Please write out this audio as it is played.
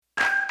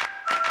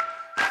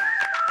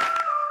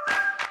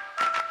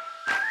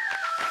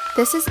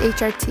This is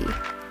HRT,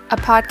 a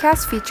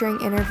podcast featuring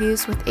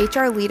interviews with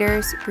HR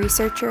leaders,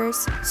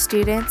 researchers,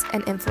 students,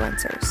 and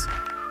influencers.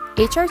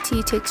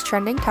 HRT takes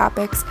trending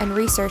topics and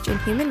research in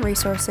human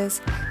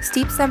resources,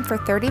 steeps them for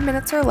 30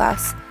 minutes or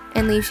less,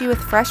 and leaves you with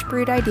fresh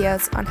brewed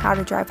ideas on how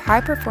to drive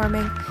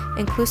high-performing,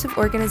 inclusive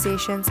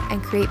organizations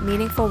and create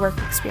meaningful work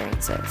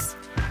experiences.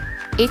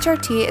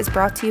 HRT is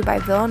brought to you by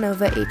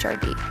Villanova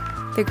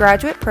HRD, the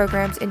graduate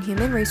programs in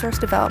human resource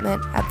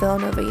development at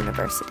Villanova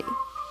University.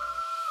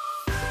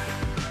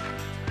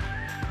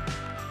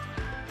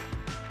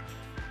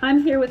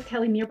 I'm here with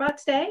Kelly Meerbot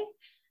today.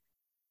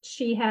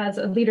 She has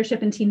a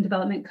leadership and team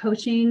development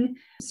coaching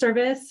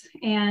service.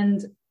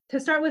 And to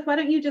start with, why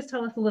don't you just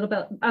tell us a little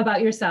bit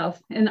about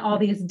yourself and all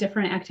these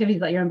different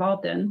activities that you're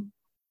involved in?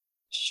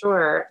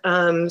 Sure.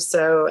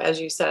 So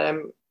as you said,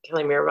 I'm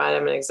Kelly Meerbot.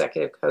 I'm an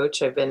executive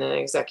coach. I've been an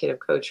executive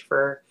coach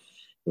for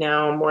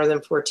now more than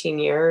 14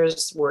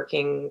 years,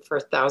 working for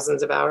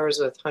thousands of hours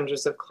with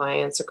hundreds of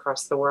clients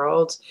across the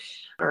world.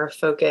 Our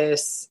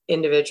focus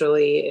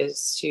individually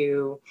is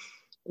to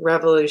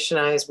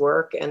revolutionize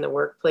work and the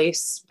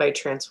workplace by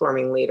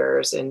transforming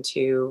leaders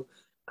into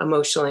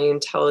emotionally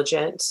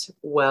intelligent,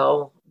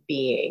 well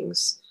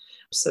beings.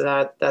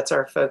 So that's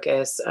our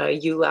focus.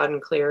 You Loud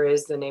and Clear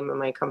is the name of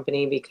my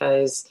company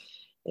because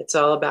it's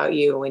all about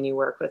you when you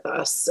work with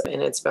us.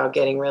 And it's about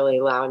getting really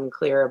loud and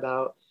clear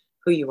about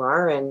who you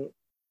are and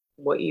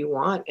what you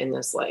want in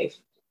this life.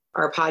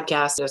 Our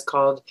podcast is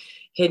called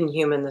Hidden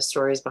Human, the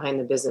Stories Behind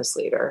the Business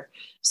Leader.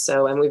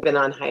 And we've been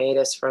on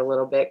hiatus for a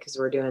little bit because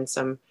we're doing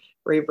some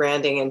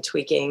rebranding and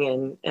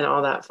tweaking and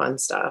all that fun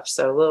stuff.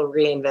 So a little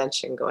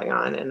reinvention going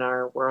on in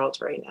our world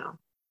right now.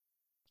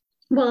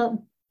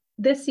 Well,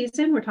 this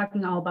season, we're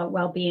talking all about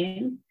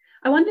well-being.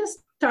 I wanted to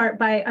start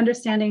by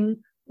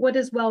understanding, what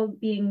does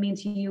well-being mean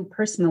to you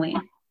personally?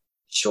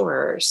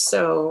 Sure.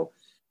 So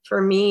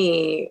for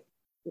me,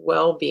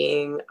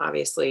 well-being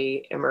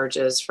obviously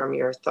emerges from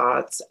your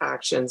thoughts,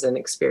 actions, and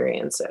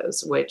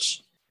experiences,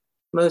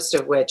 most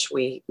of which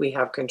we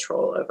have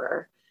control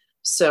over.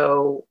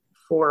 So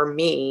for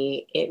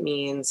me, it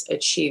means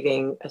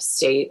achieving a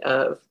state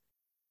of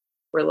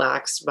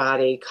relaxed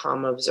body,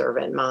 calm,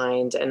 observant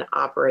mind, and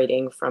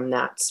operating from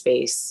that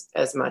space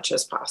as much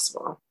as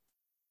possible.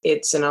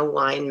 It's an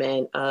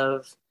alignment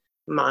of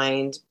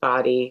mind,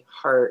 body,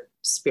 heart,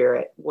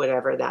 spirit,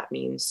 whatever that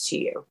means to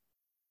you.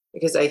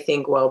 Because I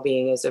think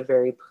well-being is a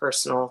very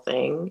personal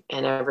thing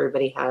and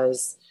everybody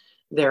has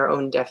their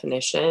own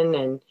definition.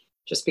 And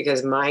just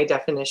because my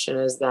definition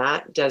is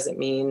that doesn't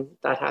mean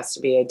that has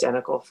to be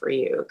identical for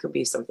you. It could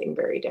be something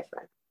very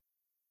different.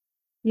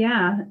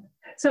 Yeah.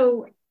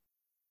 So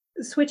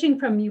switching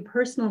from you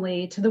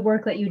personally to the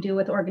work that you do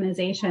with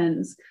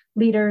organizations,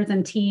 leaders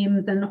and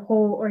teams and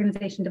whole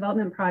organization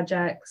development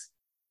projects,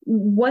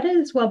 what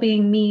does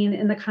well-being mean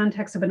in the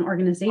context of an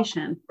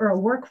organization or a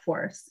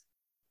workforce?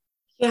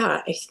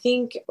 Yeah,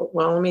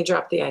 let me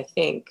drop the I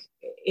think.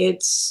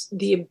 It's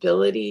the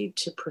ability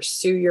to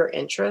pursue your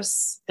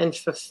interests and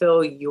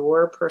fulfill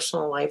your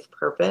personal life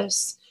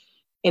purpose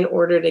in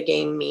order to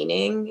gain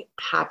meaning,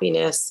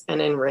 happiness, and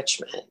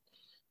enrichment.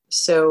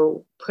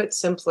 So put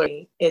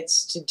simply,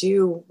 it's to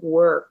do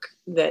work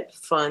that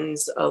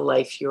funds a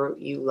life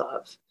you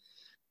love.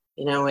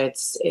 You know,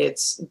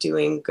 it's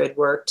doing good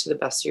work to the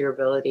best of your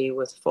ability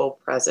with full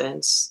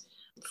presence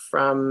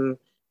from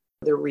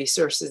the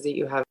resources that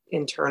you have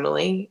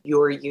internally,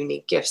 your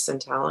unique gifts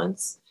and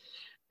talents,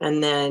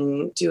 and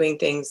then doing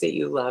things that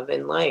you love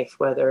in life,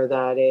 whether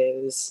that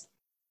is,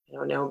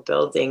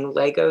 building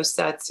Lego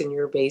sets in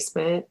your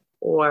basement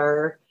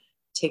or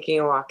taking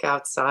a walk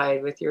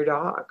outside with your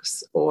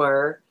dogs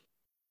or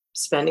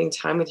spending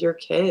time with your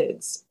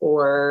kids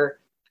or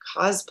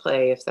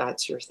cosplay, if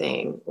that's your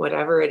thing.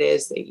 Whatever it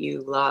is that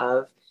you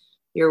love,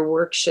 your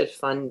work should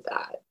fund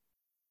that.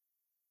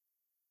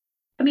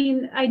 I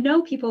mean, I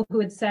know people who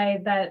would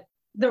say that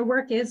their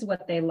work is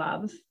what they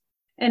love.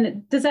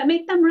 And does that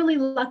make them really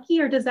lucky,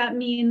 or does that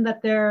mean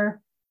that they're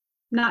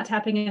not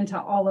tapping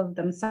into all of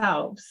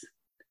themselves?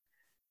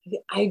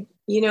 I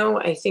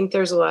think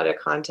there's a lot of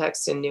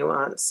context and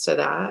nuance to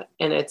that,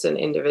 and it's an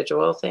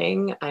individual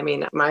thing. I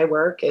mean, my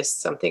work is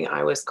something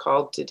I was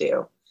called to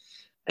do.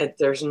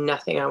 There's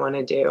nothing I want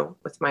to do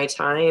with my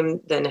time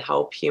than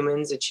help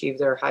humans achieve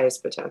their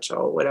highest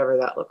potential, whatever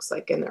that looks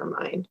like in their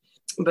mind.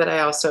 But I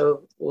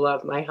also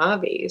love my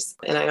hobbies,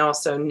 and I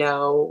also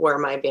know where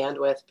my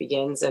bandwidth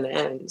begins and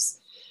ends.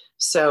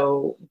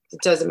 So it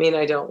doesn't mean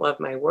I don't love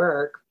my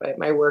work, but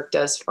my work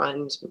does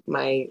fund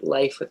my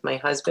life with my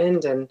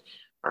husband and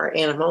our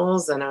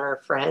animals and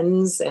our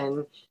friends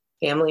and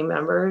family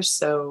members.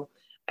 So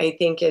I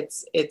think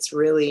it's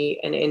really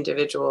an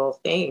individual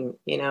thing.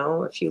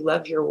 If you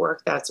love your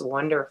work, that's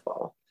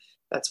wonderful.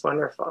 That's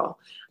wonderful.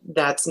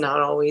 That's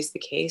not always the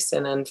case.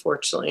 And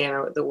unfortunately,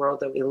 in the world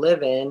that we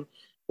live in,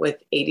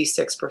 with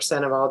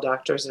 86% of all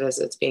doctors'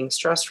 visits being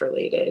stress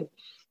related,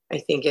 I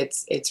think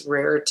it's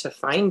rare to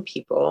find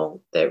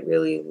people that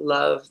really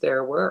love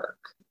their work.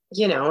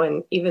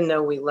 And even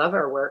though we love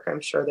our work,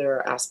 I'm sure there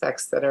are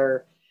aspects that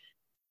are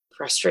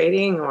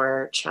frustrating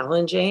or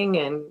challenging.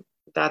 And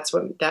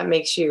that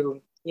makes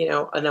you,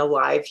 an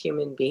alive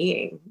human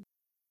being.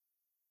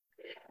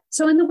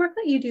 So in the work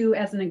that you do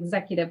as an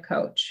executive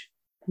coach,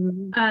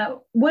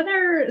 what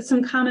are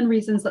some common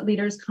reasons that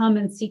leaders come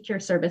and seek your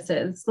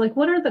services? Like,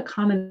 what are the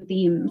common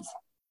themes?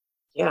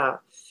 Yeah.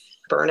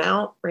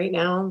 Burnout right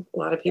now. A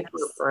lot of people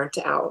are burnt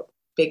out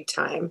big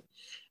time.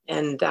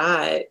 And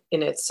that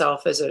in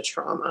itself is a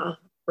trauma,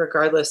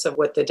 regardless of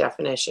what the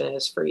definition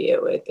is for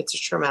you. It's a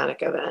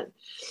traumatic event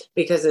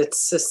because it's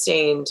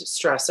sustained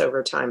stress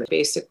over time.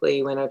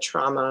 Basically, when a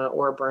trauma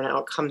or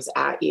burnout comes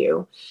at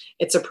you,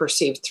 it's a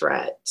perceived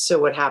threat. So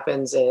what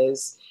happens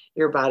is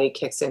your body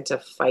kicks into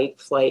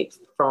fight, flight,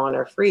 fawn,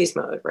 or freeze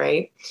mode,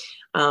 right?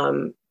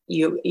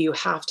 You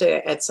have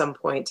to at some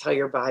point tell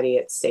your body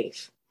it's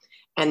safe.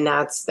 And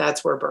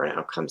that's where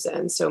burnout comes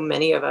in. So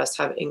many of us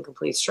have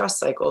incomplete stress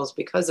cycles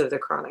because of the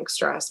chronic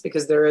stress,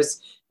 because there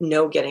is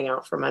no getting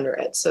out from under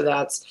it. So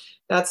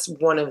that's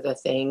one of the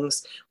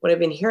things. What I've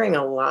been hearing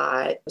a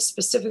lot,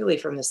 specifically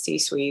from the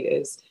C-suite,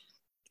 is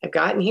I've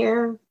gotten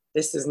here.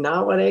 This is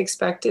not what I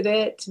expected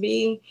it to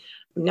be.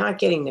 I'm not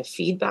getting the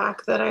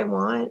feedback that I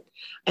want.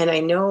 And I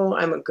know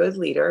I'm a good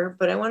leader,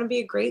 but I want to be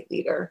a great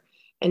leader.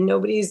 And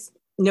nobody's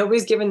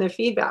given the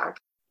feedback.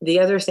 The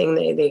other thing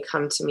they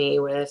come to me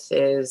with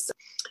is,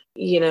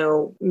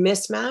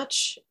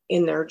 mismatch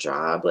in their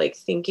job, like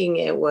thinking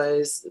it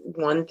was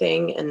one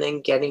thing and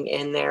then getting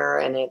in there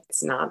and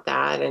it's not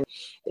that. And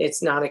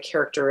it's not a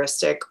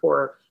characteristic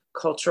or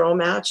cultural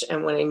match.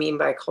 And what I mean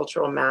by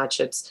cultural match,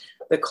 it's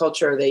the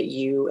culture that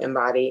you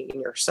embody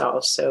in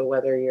yourself. So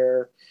whether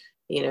you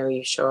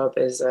show up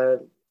as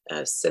a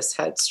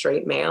cishet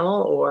straight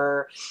male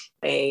or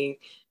a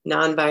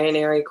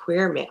non-binary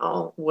queer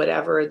male,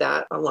 whatever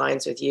that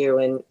aligns with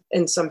you.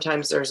 And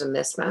sometimes there's a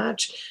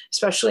mismatch,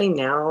 especially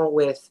now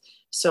with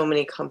so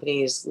many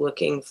companies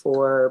looking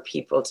for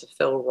people to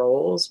fill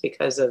roles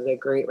because of the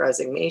great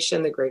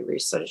resignation, the great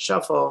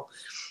reshuffle.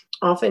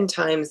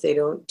 Oftentimes they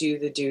don't do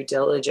the due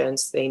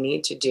diligence they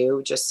need to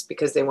do just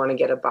because they want to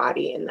get a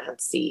body in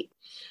that seat.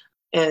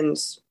 And,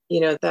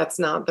 that's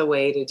not the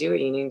way to do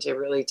it. You need to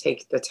really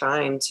take the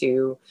time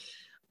to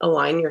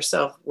align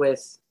yourself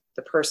with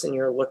the person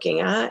you're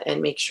looking at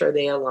and make sure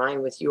they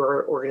align with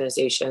your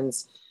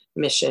organization's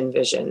mission,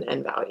 vision,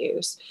 and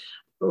values.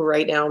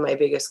 Right now, my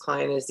biggest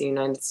client is the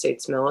United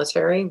States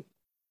military,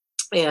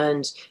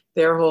 and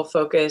their whole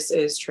focus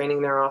is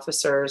training their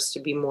officers to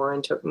be more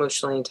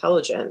emotionally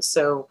intelligent.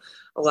 So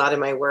a lot of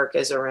my work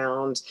is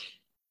around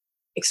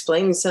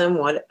explaining to them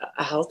what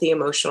a healthy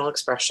emotional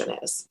expression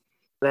is.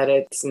 That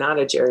it's not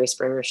a Jerry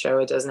Springer show.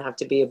 It doesn't have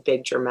to be a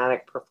big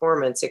dramatic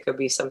performance. It could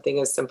be something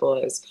as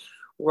simple as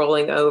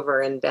rolling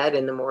over in bed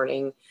in the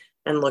morning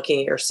and looking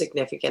at your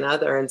significant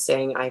other and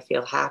saying, I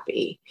feel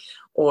happy,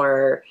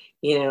 or,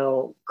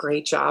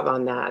 great job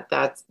on that.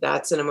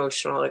 That's an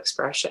emotional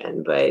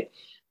expression. But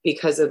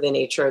because of the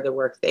nature of the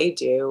work they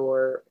do,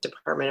 or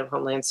Department of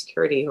Homeland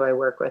Security, who I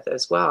work with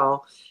as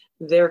well,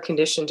 they're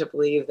conditioned to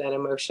believe that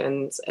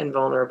emotions and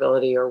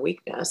vulnerability are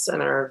weakness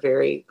and are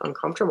very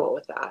uncomfortable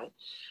with that.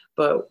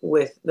 But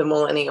with the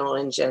millennial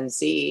and Gen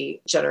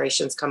Z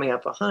generations coming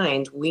up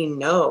behind, we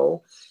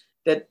know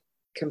that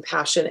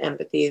compassion,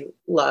 empathy,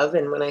 love,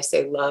 and when I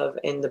say love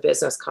in the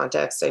business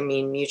context, I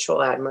mean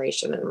mutual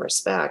admiration and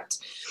respect,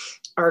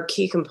 are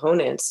key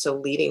components to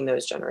leading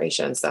those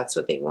generations. That's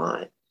what they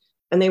want.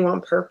 And they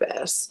want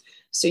purpose.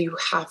 So you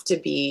have to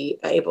be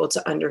able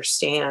to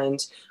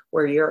understand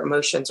where your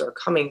emotions are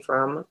coming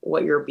from,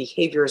 what your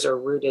behaviors are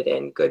rooted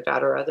in, good,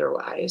 bad, or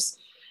otherwise,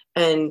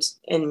 and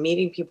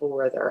meeting people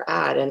where they're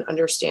at and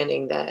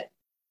understanding that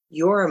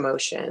your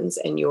emotions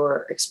and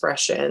your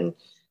expression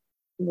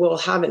will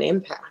have an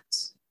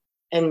impact,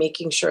 and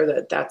making sure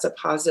that that's a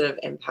positive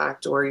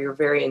impact, or you're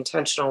very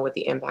intentional with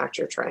the impact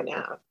you're trying to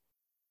have.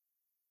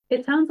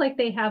 It sounds like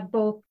they have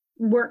both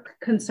work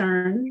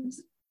concerns,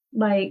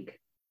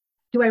 like,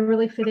 do I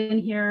really fit in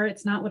here?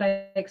 It's not what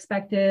I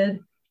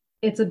expected.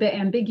 It's a bit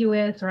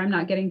ambiguous, or I'm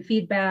not getting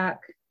feedback.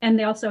 And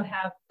they also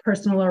have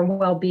personal or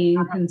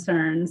well-being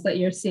concerns that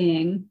you're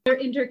seeing. They're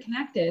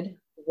interconnected.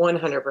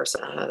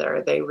 100%,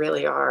 Heather. They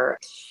really are.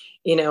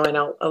 And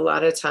a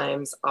lot of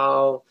times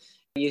I'll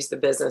use the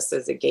business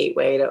as a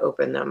gateway to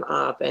open them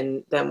up.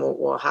 And then what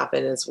will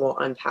happen is we'll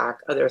unpack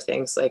other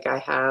things. Like I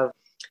have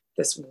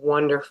this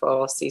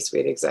wonderful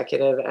C-suite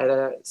executive at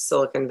a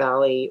Silicon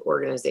Valley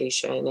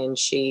organization, and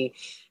she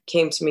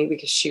came to me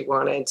because she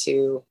wanted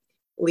to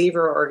leave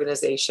her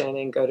organization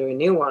and go to a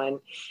new one.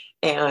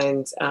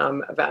 And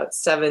about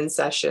 7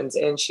 sessions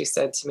in, she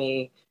said to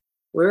me,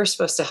 we were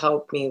supposed to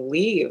help me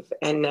leave,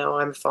 and now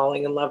I'm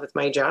falling in love with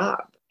my job.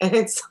 And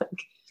it's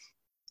like,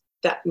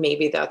 that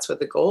maybe that's what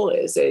the goal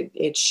is.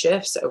 It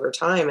shifts over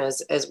time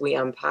as we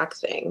unpack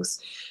things.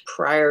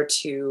 Prior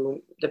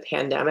to the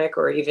pandemic,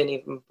 or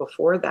even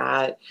before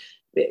that,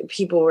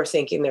 people were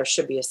thinking there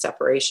should be a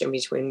separation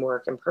between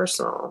work and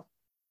personal.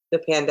 The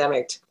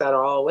pandemic took that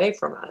all away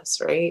from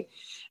us, right?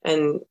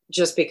 And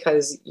just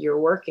because you're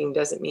working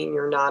doesn't mean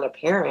you're not a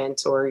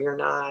parent, or you're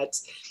not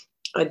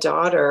a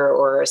daughter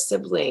or a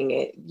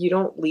sibling. You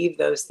don't leave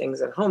those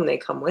things at home. They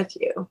come with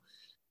you.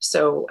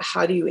 So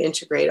how do you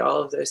integrate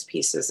all of those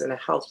pieces in a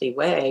healthy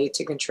way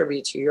to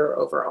contribute to your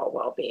overall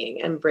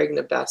well-being and bring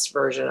the best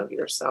version of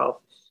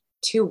yourself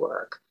to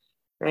work,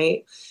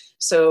 right?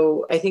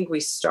 So I think we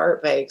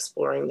start by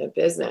exploring the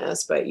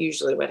business, but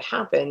usually what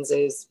happens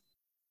is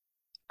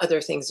other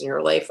things in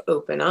your life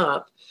open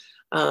up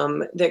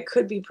that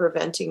could be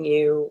preventing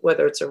you,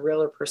 whether it's a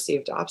real or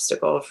perceived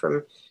obstacle,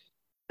 from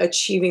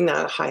achieving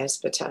that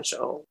highest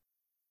potential.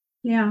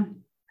 Yeah.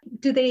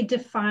 Do they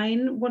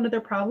define one of their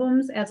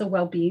problems as a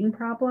well-being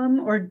problem,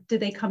 or do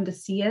they come to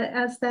see it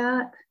as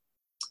that?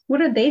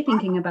 What are they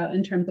thinking about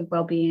in terms of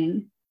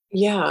well-being?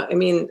 Yeah, I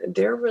mean,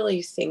 they're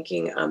really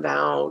thinking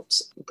about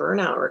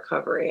burnout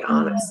recovery,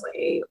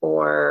 honestly,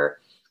 or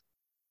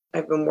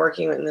I've been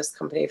working in this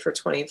company for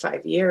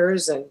 25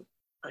 years and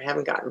I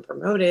haven't gotten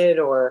promoted,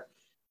 or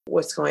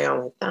what's going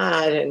on with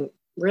that. And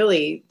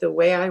really, the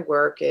way I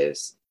work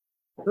is,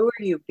 who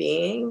are you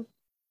being,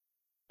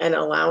 and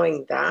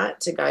allowing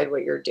that to guide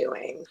what you're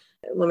doing.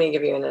 Let me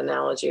give you an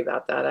analogy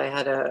about that. I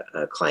had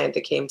a client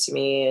that came to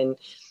me, and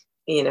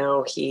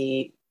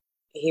he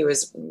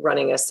was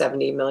running a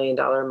 $70 million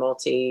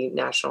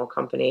multinational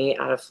company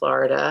out of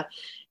Florida.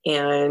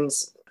 And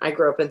I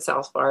grew up in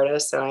South Florida,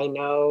 so I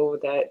know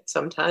that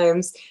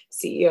sometimes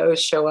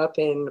CEOs show up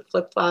in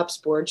flip-flops,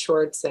 board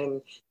shorts,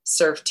 and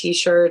surf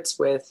t-shirts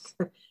with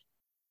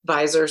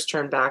visors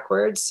turned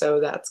backwards. So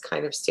that's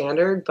kind of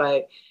standard.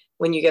 But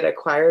when you get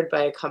acquired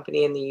by a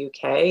company in the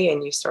UK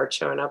and you start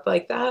showing up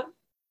like that,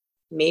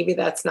 maybe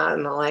that's not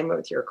in alignment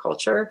with your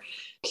culture.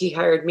 He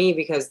hired me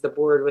because the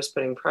board was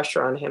putting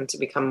pressure on him to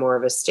become more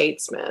of a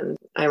statesman.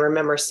 I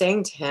remember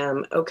saying to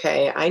him,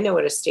 okay, I know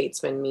what a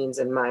statesman means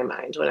in my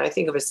mind. When I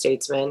think of a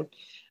statesman,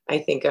 I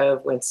think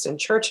of Winston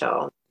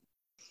Churchill.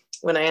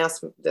 When I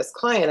asked this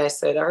client, I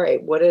said, all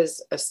right, what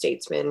is a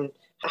statesman?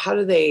 How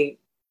do they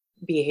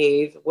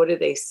behave? What do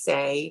they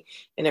say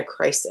in a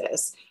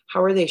crisis?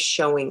 How are they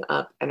showing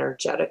up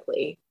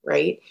energetically,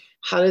 right?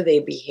 How do they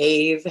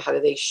behave? How do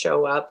they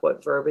show up?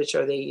 What verbiage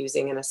are they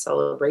using in a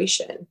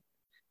celebration?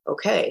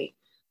 Okay,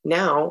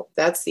 now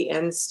that's the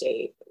end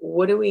state.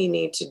 What do we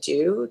need to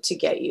do to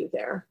get you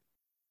there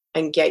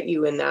and get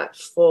you in that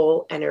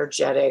full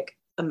energetic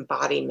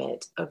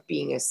embodiment of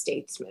being a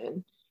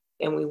statesman?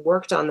 And we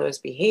worked on those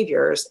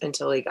behaviors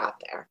until he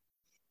got there.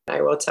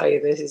 I will tell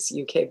you that his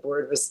UK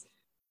board was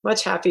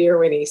much happier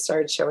when he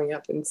started showing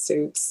up in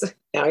suits.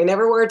 Now, he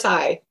never wore a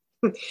tie,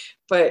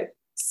 but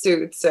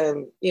suits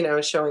and,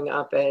 showing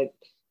up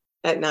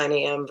at 9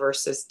 a.m.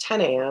 versus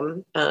 10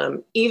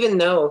 a.m. Even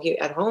though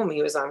at home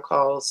he was on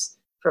calls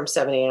from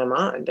 7 a.m.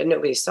 on, but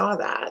nobody saw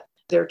that.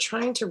 They're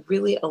trying to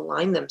really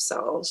align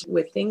themselves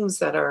with things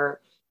that are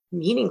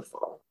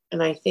meaningful.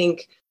 And I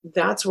think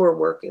that's where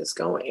work is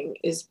going,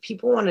 is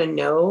people want to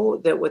know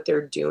that what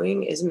they're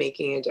doing is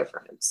making a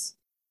difference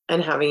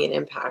and having an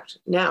impact.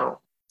 Now,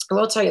 I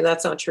will tell you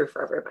that's not true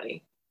for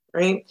everybody,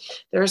 right?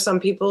 There are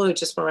some people who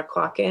just want to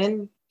clock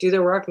in, do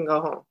their work, and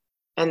go home.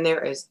 And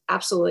there is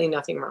absolutely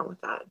nothing wrong with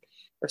that.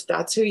 If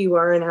that's who you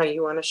are and how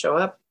you want to show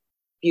up,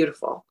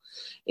 beautiful.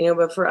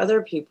 But for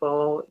other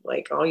people,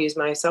 like I'll use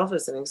myself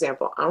as an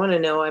example, I want to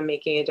know I'm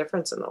making a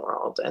difference in the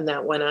world, and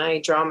that when I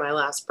draw my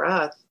last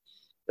breath,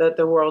 that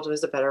the world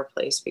was a better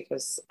place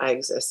because I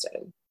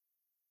existed.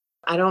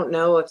 I don't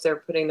know if they're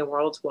putting the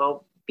world's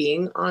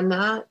well-being on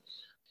that,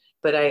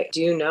 but I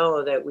do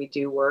know that we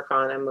do work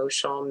on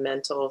emotional,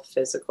 mental,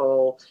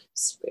 physical,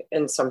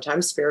 and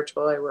sometimes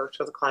spiritual. I worked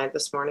with a client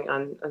this morning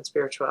on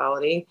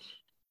spirituality.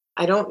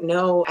 I don't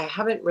know. I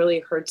haven't really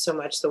heard so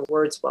much the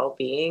words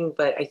well-being,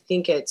 but I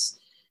think it's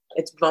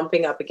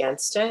bumping up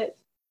against it.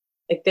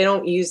 Like, they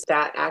don't use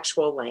that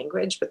actual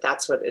language, but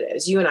that's what it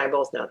is. You and I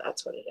both know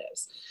that's what it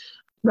is.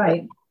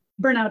 Right.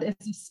 Burnout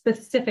is a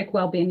specific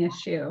well-being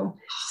issue.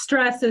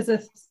 Stress is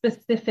a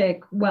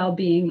specific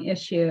well-being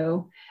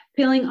issue.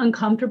 Feeling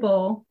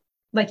uncomfortable,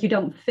 like you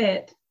don't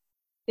fit,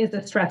 is a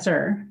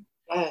stressor.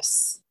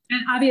 Yes.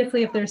 And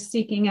obviously, if they're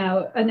seeking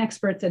out an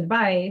expert's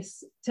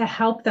advice to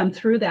help them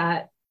through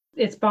that,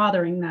 it's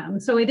bothering them.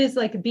 So it is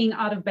like being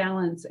out of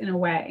balance in a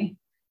way.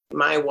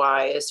 My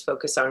why is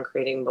focused on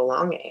creating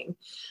belonging.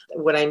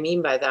 What I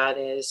mean by that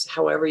is,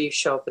 however you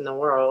show up in the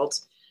world,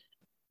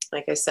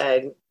 like I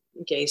said,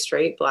 gay,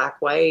 straight,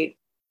 black, white,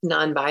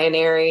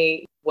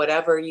 non-binary,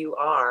 whatever you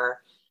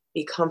are,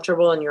 be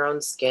comfortable in your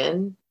own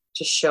skin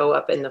to show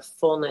up in the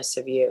fullness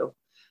of you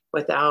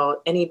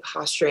without any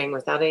posturing,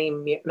 without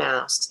any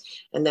masks.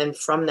 And then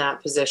from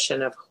that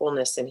position of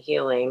wholeness and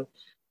healing,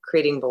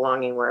 creating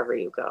belonging wherever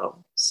you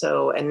go.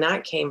 So, and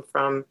that came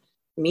from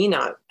me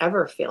not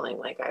ever feeling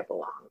like I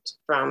belonged,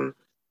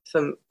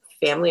 from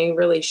family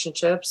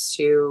relationships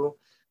to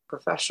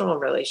professional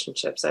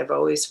relationships. I've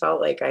always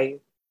felt like I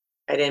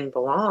didn't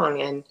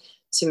belong. And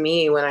to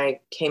me, when I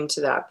came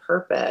to that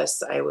purpose,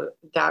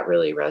 that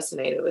really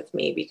resonated with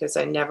me, because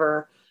I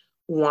never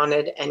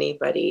wanted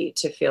anybody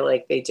to feel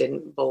like they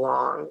didn't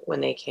belong when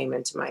they came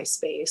into my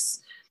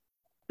space.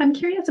 I'm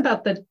curious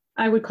about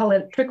I would call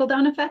it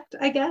trickle-down effect,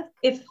 I guess.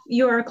 If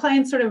your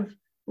clients sort of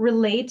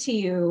relate to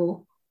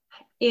you,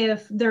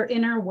 if their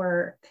inner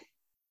work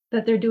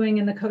that they're doing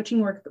in the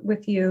coaching work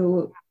with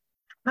you,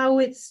 how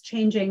it's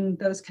changing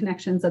those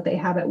connections that they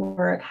have at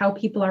work, how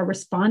people are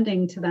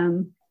responding to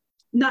them,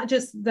 not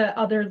just the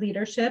other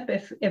leadership,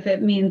 if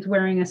it means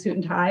wearing a suit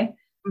and tie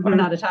or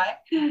not a tie,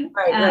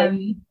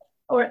 Right.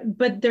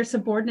 But their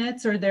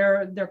subordinates or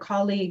their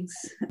colleagues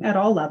at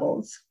all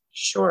levels.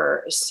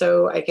 Sure.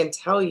 So I can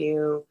tell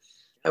you,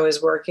 I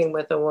was working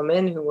with a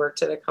woman who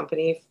worked at a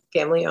company,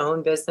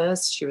 family-owned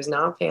business. She was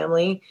not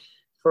family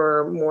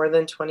for more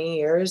than 20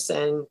 years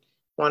and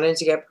wanted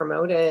to get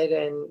promoted.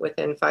 And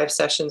within 5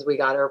 sessions, we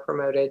got her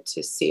promoted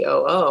to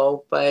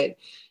COO. But,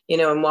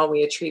 and while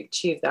we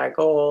achieved that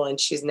goal and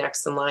she's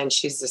next in line,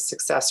 she's the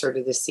successor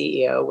to the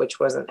CEO, which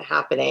wasn't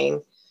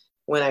happening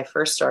when I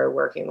first started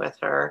working with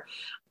her.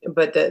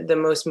 But the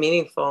most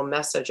meaningful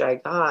message I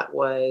got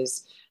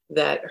was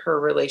that her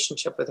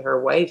relationship with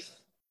her wife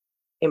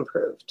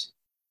improved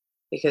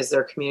because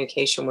their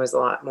communication was a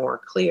lot more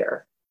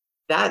clear.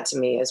 That to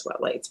me is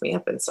what lights me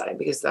up inside,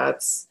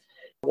 because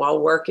while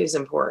work is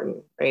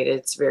important, right?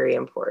 It's very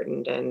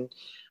important and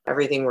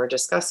everything we're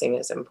discussing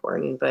is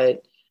important.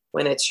 But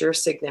when it's your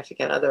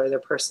significant other, the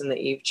person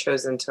that you've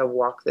chosen to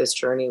walk this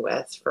journey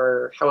with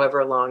for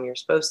however long you're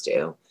supposed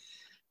to,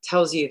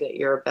 tells you that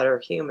you're a better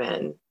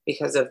human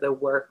because of the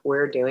work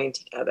we're doing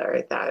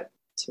together, that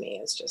to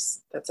me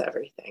is that's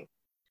everything.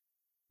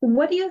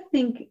 What do you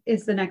think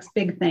is the next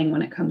big thing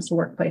when it comes to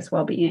workplace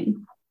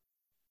well-being?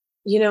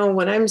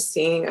 What I'm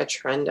seeing a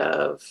trend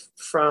of,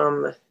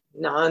 from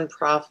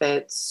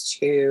nonprofits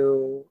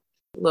to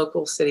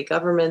local city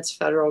governments,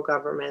 federal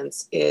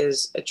governments,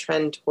 is a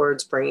trend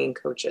towards bringing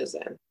coaches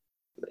in.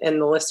 And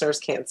the listeners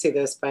can't see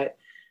this, but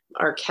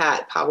our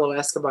cat, Pablo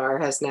Escobar,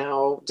 has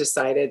now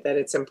decided that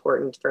it's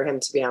important for him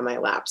to be on my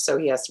lap. So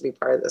he has to be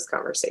part of this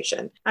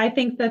conversation. I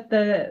think that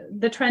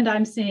the trend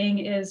I'm seeing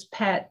is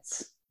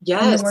pets.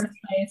 Yes. In the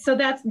workplace. So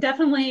that's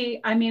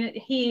definitely,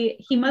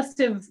 he must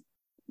have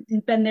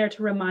been there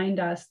to remind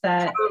us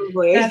that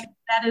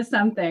that is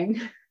something.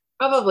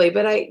 Probably,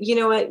 but you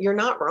know what? You're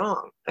not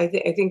wrong. I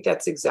think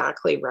that's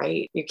exactly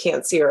right. You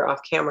can't see her off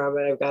camera,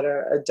 but I've got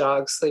a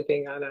dog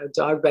sleeping on a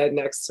dog bed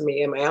next to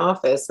me in my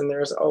office, and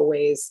there's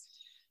always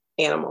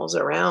animals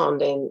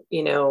around. And,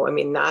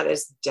 that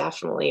is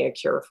definitely a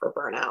cure for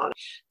burnout.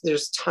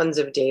 There's tons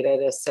of data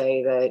to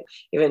say that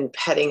even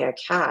petting a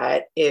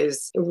cat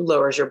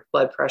lowers your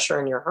blood pressure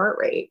and your heart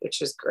rate,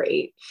 which is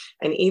great.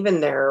 And even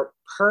their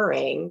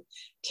purring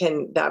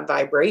that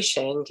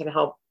vibration can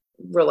help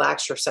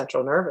relax your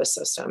central nervous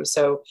system.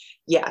 So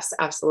yes,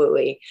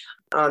 absolutely.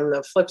 On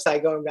the flip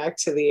side, going back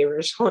to the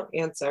original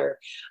answer,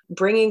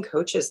 bringing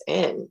coaches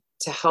in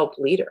to help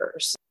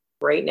leaders.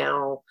 Right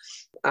now,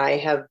 I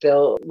have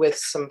built with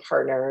some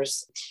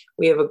partners.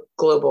 We have a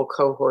global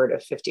cohort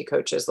of 50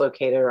 coaches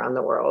located around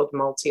the world,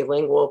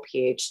 multilingual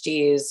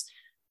PhDs,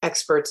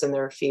 experts in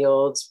their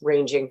fields,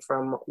 ranging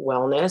from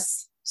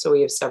wellness. So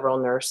we have several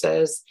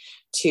nurses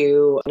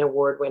to an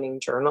award-winning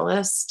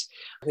journalist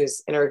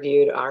who's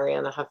interviewed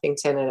Ariana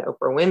Huffington and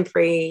Oprah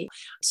Winfrey,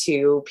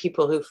 to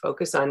people who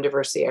focus on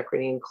diversity,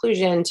 equity,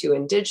 inclusion, to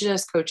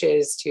Indigenous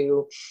coaches,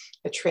 to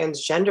a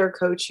transgender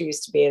coach who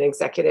used to be an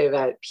executive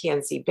at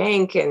PNC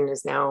Bank and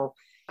is now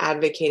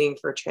advocating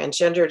for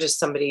transgender, just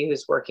somebody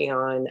who's working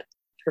on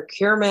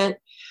procurement.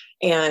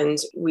 And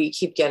we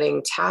keep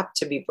getting tapped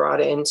to be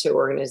brought into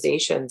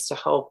organizations to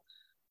help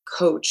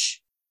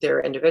coach their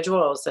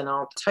individuals. And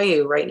I'll tell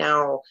you right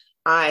now,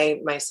 I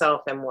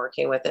myself am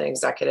working with an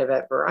executive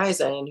at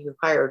Verizon who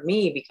hired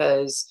me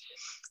because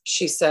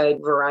she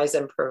said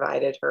Verizon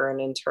provided her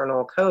an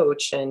internal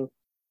coach and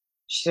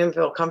she didn't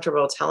feel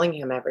comfortable telling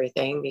him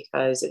everything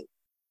because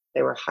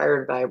they were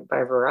hired by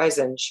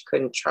Verizon. She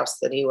couldn't trust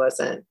that he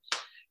wasn't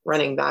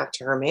running back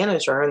to her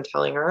manager and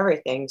telling her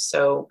everything.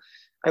 So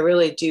I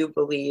really do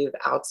believe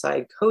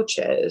outside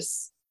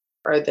coaches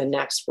are the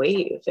next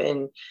wave.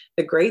 And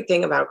the great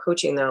thing about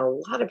coaching that a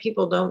lot of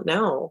people don't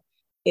know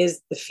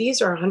is the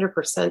fees are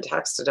 100%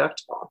 tax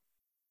deductible.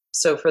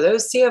 So for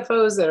those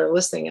CFOs that are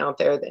listening out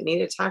there that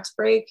need a tax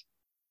break,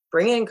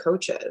 bring in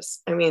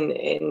coaches. I mean,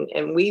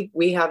 and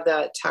we have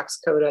that tax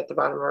code at the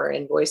bottom of our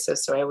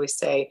invoices. So I always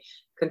say,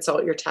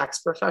 consult your tax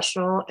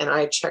professional. And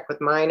I check with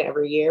mine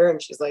every year.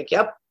 And she's like,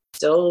 yep,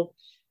 still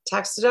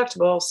tax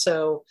deductible.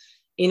 So,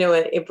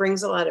 it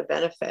brings a lot of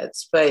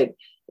benefits. But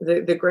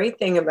the great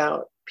thing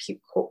about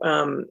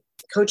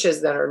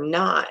coaches that are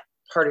not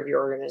part of your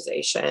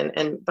organization,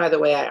 and by the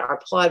way, I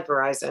applaud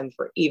Verizon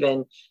for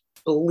even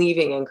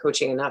believing in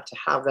coaching enough to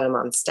have them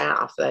on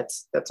staff.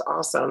 That's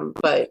awesome.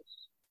 But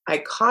I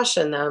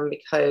caution them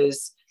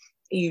because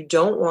you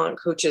don't want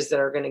coaches that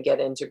are going to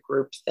get into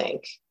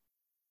groupthink.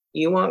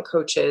 You want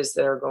coaches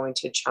that are going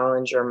to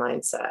challenge your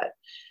mindset.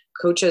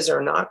 Coaches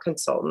are not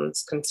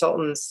consultants.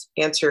 Consultants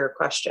answer your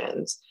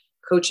questions.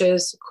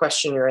 Coaches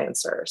question your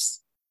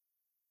answers.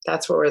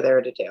 That's what we're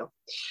there to do.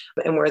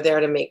 And we're there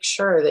to make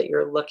sure that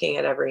you're looking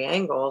at every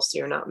angle so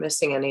you're not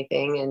missing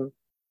anything and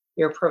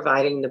you're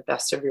providing the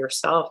best of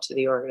yourself to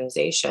the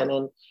organization.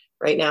 And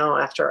right now,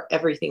 after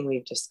everything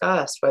we've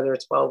discussed, whether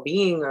it's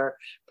well-being or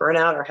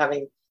burnout or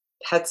having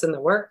pets in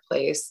the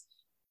workplace,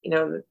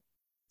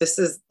 this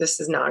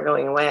is not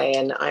going away.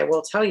 And I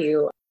will tell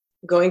you,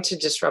 going to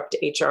Disrupt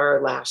HR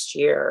last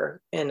year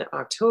in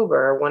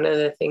October, one of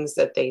the things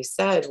that they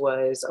said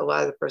was, a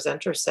lot of the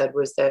presenters said,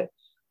 was that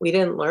we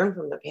didn't learn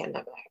from the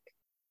pandemic.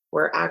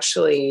 We're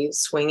actually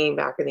swinging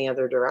back in the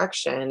other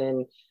direction.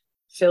 And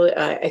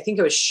I think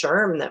it was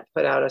Sherm that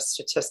put out a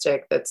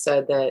statistic that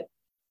said that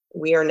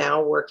we are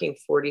now working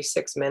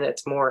 46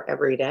 minutes more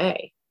every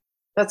day.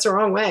 That's the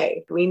wrong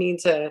way. We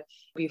need to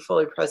be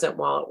fully present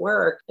while at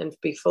work and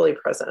be fully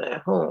present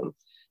at home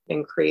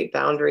and create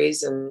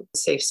boundaries and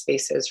safe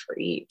spaces for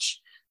each.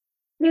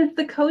 Is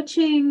the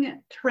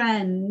coaching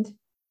trend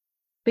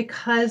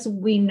because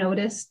we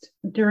noticed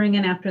during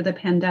and after the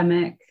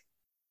pandemic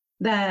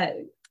that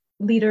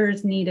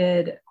leaders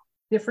needed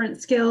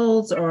different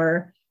skills,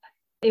 or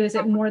was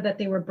it more that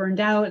they were burned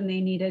out and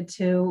they needed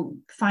to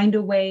find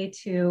a way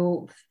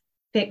to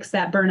fix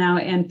that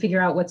burnout and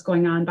figure out what's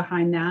going on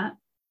behind that?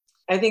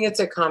 I think it's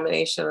a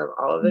combination of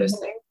all of those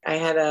things. I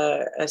had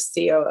a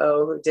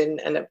COO who didn't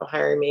end up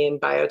hiring me in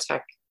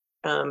biotech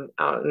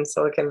out in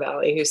Silicon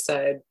Valley, who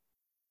said,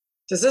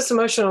 "Does this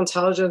emotional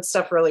intelligence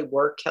stuff really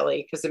work,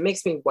 Kelly? Because it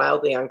makes me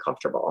wildly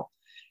uncomfortable."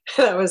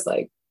 And I was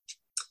like,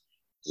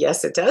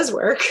 yes, it does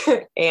work.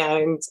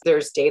 And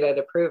there's data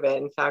to prove it.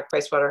 In fact,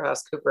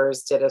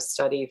 PricewaterhouseCoopers did a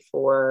study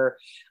for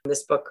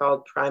this book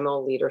called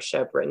Primal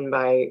Leadership, written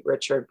by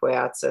Richard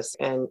Boyatzis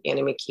and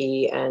Annie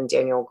McKee and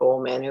Daniel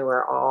Goleman, who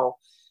are all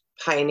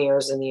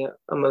pioneers in the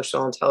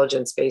emotional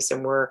intelligence space.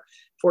 And we're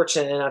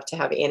fortunate enough to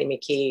have Annie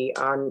McKee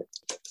on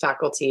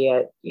faculty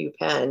at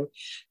UPenn.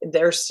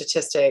 Their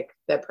statistic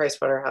that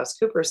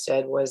PricewaterhouseCoopers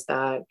did was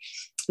that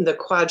the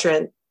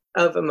quadrant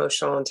of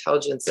emotional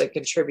intelligence that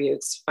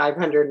contributes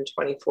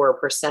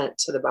 524%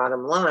 to the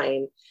bottom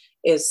line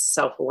is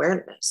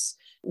self-awareness.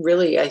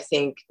 Really, I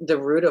think the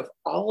root of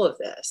all of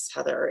this,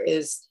 Heather,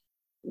 is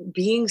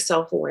being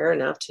self-aware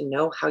enough to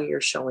know how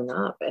you're showing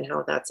up and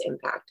how that's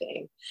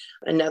impacting.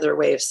 Another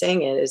way of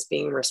saying it is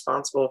being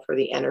responsible for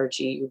the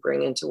energy you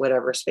bring into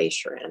whatever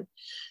space you're in.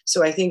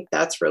 So I think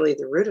that's really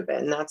the root of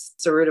it. And that's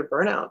the root of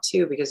burnout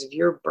too, because if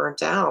you're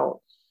burnt out,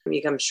 you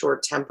become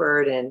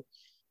short-tempered and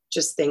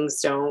just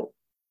things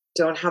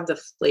don't have the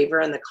flavor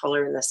and the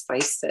color and the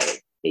spice that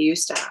they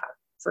used to have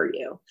for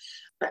you.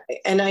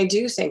 And I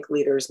do think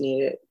leaders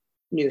need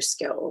new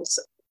skills.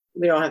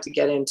 We don't have to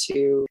get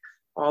into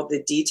all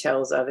the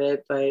details of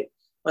it, but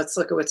let's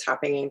look at what's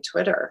happening in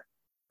Twitter.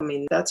 I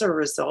mean, that's a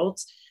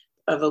result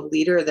of a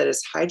leader that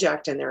is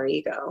hijacked in their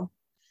ego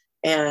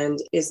and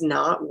is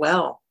not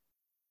well.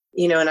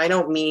 And I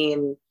don't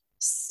mean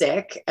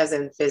sick as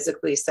in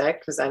physically sick,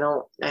 because I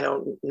don't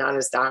not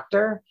as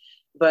doctor,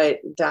 but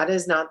that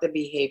is not the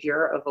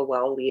behavior of a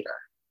well leader,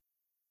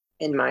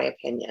 in my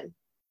opinion.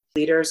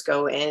 Leaders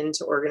go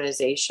into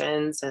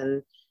organizations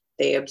and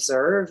they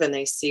observe and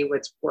they see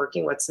what's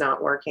working, what's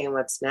not working, and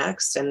what's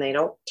next, and they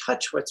don't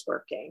touch what's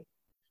working.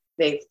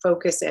 They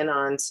focus in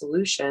on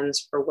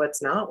solutions for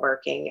what's not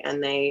working,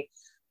 and they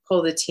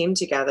pull the team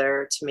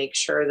together to make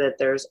sure that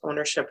there's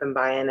ownership and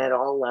buy-in at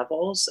all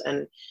levels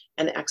and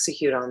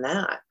execute on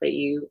that. But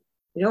you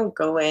don't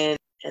go in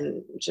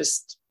and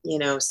just,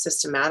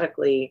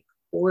 systematically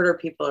order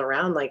people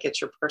around like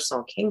it's your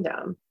personal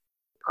kingdom.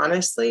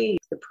 Honestly,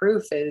 the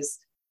proof is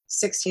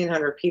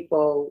 1,600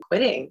 people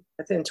quitting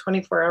within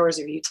 24 hours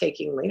of you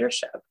taking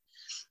leadership.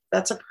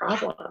 That's a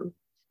problem.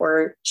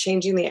 Or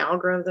changing the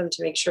algorithm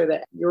to make sure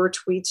that your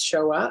tweets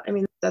show up. I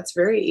mean, that's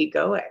very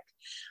egoic.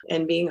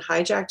 And being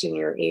hijacked in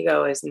your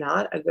ego is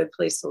not a good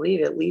place to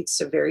lead. It leads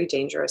to very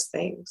dangerous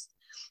things.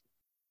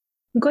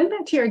 Going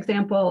back to your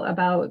example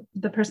about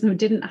the person who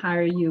didn't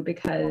hire you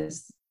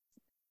because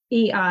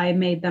EI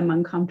made them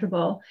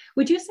uncomfortable,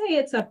 would you say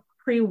it's a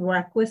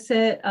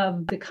prerequisite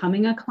of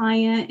becoming a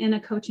client in a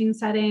coaching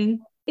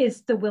setting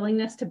is the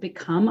willingness to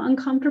become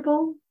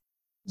uncomfortable?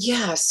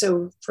 Yeah.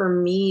 So for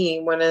me,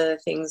 one of the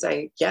things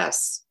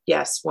yes,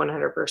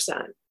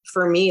 100%.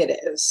 For me, it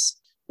is,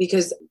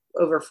 because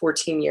over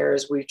 14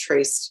 years, we've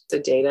traced the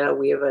data.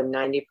 We have a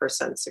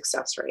 90%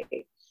 success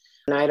rate.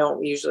 And I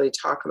don't usually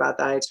talk about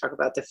that. I talk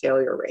about the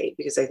failure rate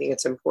because I think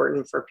it's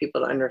important for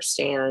people to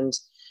understand.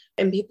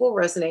 And people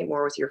resonate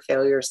more with your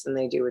failures than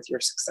they do with your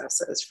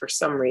successes for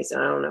some reason.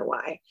 I don't know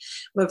why.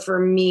 But for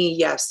me,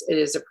 yes, it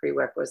is a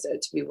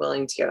prerequisite to be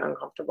willing to get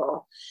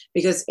uncomfortable,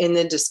 because in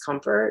the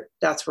discomfort,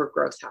 that's where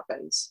growth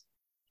happens.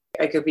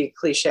 I could be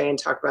cliche and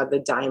talk about the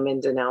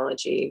diamond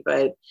analogy,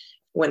 but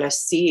when a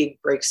seed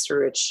breaks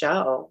through its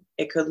shell,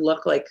 it could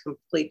look like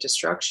complete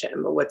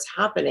destruction. But what's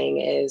happening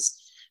is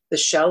the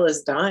shell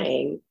is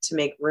dying to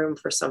make room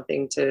for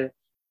something to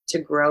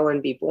grow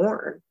and be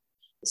born.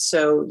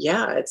 So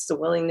yeah, it's the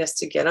willingness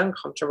to get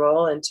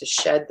uncomfortable and to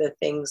shed the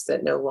things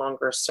that no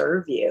longer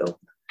serve you,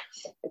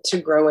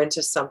 to grow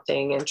into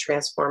something and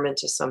transform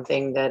into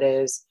something that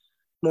is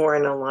more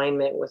in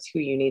alignment with who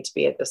you need to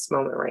be at this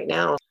moment right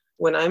now.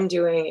 When I'm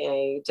doing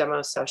a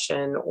demo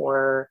session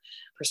or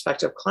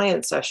prospective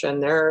client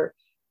session, there are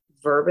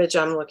verbiage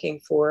I'm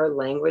looking for,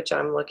 language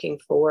I'm looking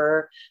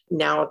for.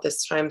 Now at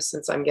this time,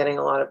 since I'm getting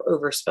a lot of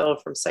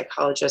overspill from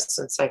psychologists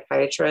and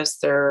psychiatrists,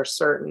 there are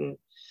certain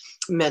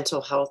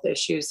mental health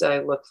issues that I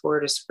look for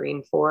to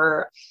screen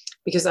for,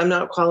 because I'm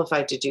not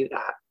qualified to do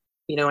that.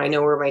 I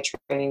know where my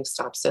training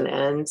stops and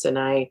ends, and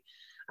I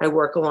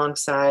work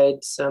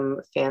alongside some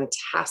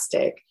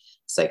fantastic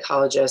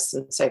psychologists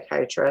and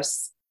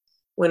psychiatrists.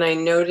 When I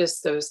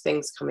notice those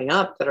things coming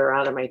up that are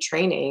out of my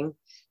training,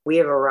 we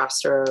have a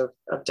roster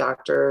of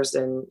doctors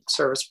and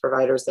service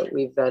providers that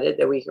we've vetted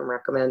that we can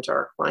recommend to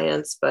our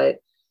clients, but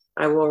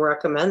I will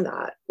recommend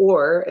that.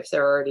 Or if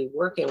they're already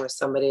working with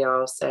somebody,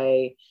 I'll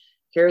say,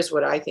 here's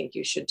what I think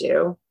you should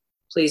do.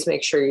 Please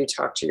make sure you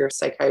talk to your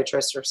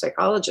psychiatrist or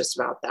psychologist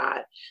about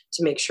that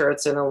to make sure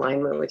it's in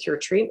alignment with your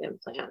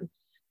treatment plan.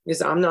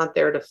 Because I'm not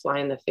there to fly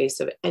in the face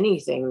of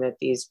anything that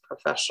these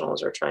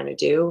professionals are trying to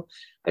do.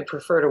 I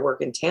prefer to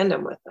work in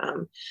tandem with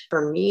them.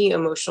 For me,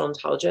 emotional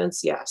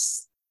intelligence,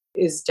 yes,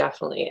 is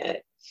definitely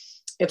it.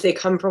 If they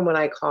come from what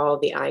I call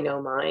the I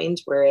know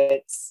mind, where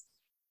it's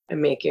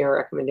I'm making a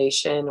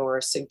recommendation or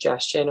a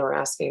suggestion or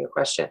asking a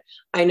question,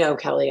 I know,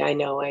 Kelly, I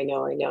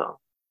know.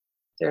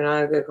 They're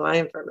not a good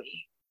client for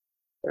me.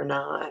 They're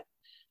not,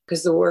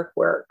 because the work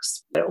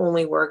works. It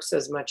only works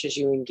as much as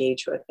you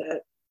engage with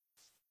it.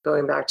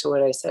 Going back to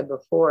what I said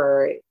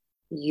before,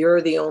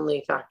 you're the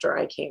only factor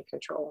I can't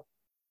control.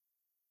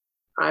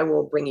 I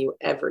will bring you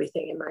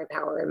everything in my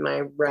power, in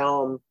my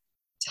realm,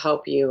 to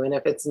help you. And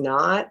if it's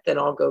not, then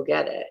I'll go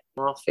get it.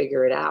 I'll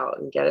figure it out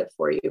and get it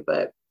for you.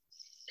 But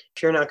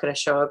if you're not going to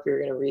show up, you're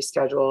going to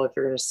reschedule. If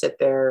you're going to sit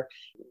there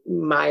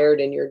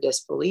mired in your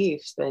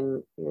disbelief,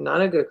 then you're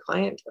not a good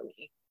client for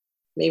me.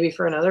 Maybe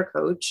for another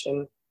coach,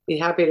 and be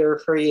happy to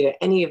refer you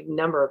to any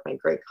number of my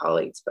great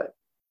colleagues.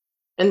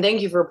 And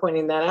thank you for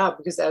pointing that out,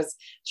 because as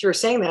you were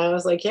saying that, I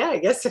was like, yeah, I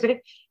guess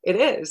it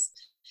is.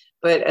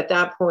 But at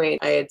that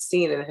point, I had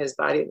seen in his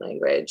body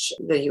language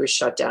that he was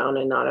shut down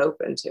and not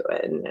open to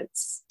it. And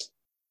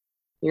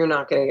you're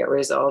not going to get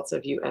results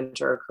if you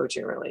enter a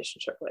coaching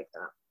relationship like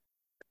that.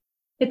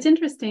 It's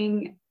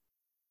interesting.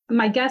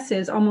 My guess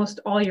is almost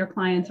all your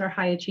clients are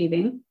high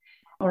achieving,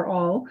 or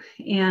all,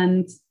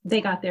 and they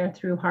got there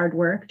through hard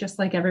work, just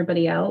like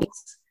everybody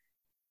else.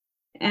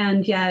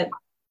 And yet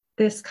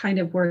this kind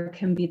of work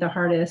can be the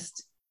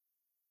hardest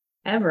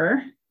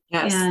ever.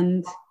 Yes.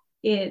 And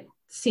it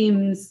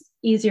seems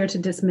easier to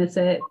dismiss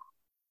it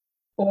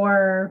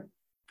or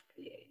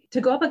to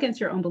go up against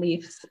your own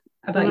beliefs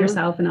about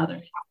yourself and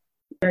others.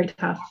 Very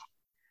tough.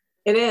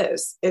 It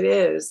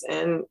is.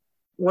 And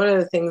one of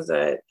the things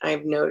that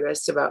I've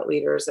noticed about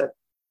leaders at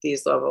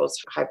these levels,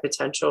 high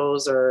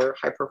potentials or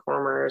high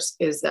performers,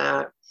 is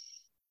that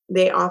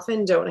they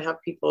often don't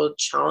have people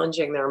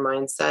challenging their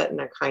mindset in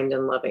a kind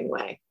and loving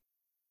way.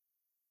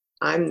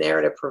 I'm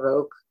there to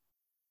provoke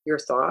your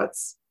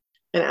thoughts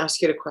and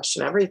ask you to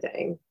question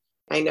everything.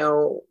 I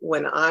know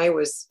when I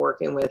was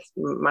working with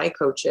my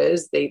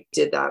coaches, they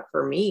did that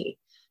for me,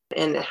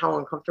 and how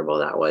uncomfortable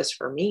that was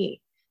for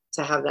me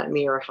to have that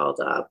mirror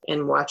held up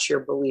and watch your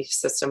belief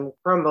system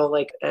crumble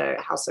like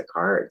a house of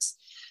cards.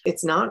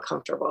 It's not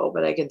comfortable,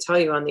 but I can tell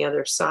you on the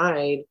other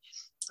side,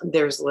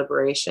 there's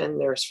liberation,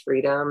 there's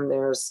freedom,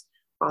 there's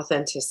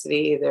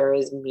authenticity, there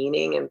is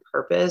meaning and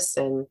purpose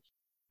and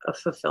a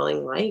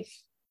fulfilling life.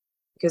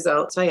 Because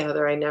I'll tell you,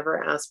 Heather, I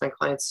never ask my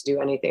clients to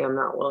do anything I'm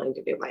not willing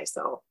to do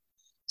myself.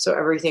 So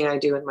everything I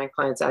do with my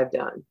clients, I've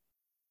done.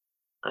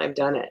 I've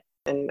done it.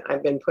 And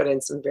I've been put in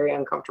some very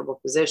uncomfortable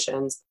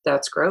positions.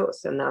 That's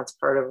growth. And that's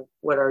part of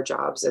what our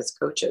jobs as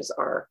coaches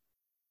are.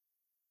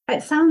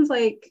 It sounds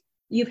like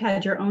you've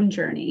had your own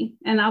journey.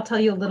 And I'll tell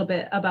you a little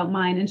bit about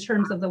mine in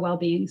terms of the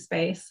well-being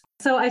space.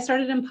 So I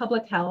started in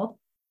public health.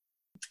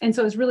 And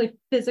so it was really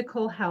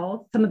physical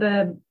health. Some of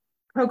the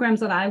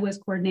programs that I was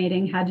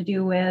coordinating had to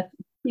do with,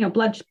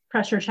 blood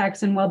pressure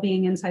checks and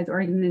well-being inside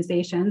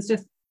organizations,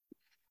 just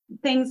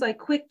things like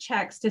quick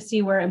checks to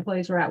see where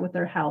employees were at with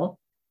their health.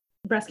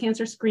 Breast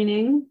cancer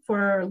screening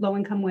for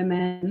low-income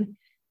women.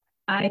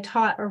 I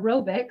taught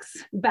aerobics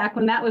back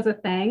when that was a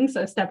thing.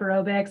 So step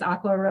aerobics,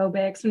 aqua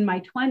aerobics in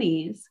my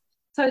 20s.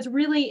 So I was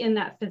really in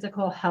that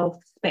physical health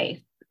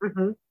space.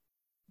 Mm-hmm.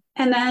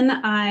 And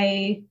then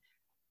I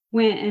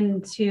went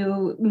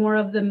into more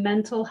of the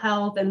mental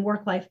health and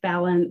work-life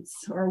balance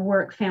or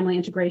work-family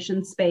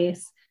integration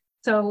space.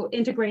 So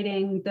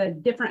integrating the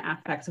different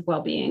aspects of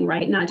well-being,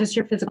 right? Not just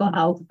your physical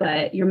health,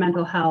 but your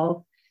mental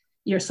health,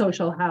 your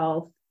social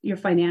health, your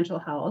financial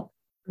health.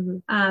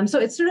 Mm-hmm. So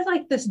it's sort of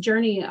like this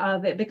journey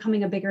of it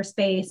becoming a bigger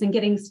space and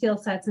getting skill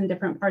sets in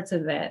different parts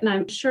of it. And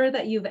I'm sure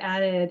that you've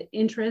added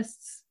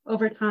interests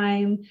over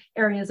time,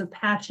 areas of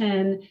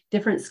passion,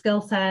 different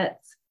skill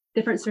sets,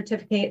 different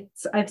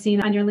certificates I've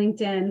seen on your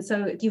LinkedIn.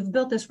 So you've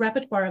built this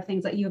repertoire of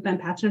things that you've been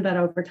passionate about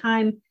over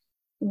time.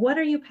 What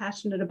are you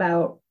passionate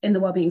about in the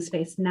well-being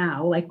space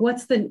now? Like,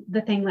 what's the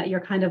thing that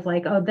you're kind of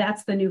like, oh,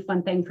 that's the new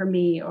fun thing for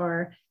me,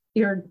 or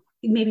you're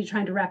maybe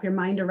trying to wrap your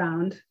mind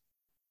around?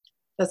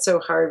 That's so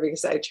hard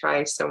because I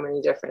try so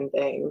many different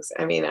things.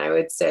 I mean, I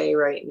would say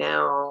right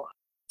now,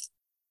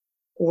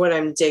 what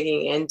I'm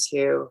digging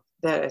into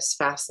that is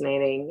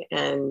fascinating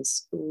and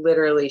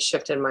literally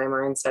shifted my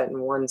mindset in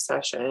one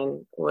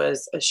session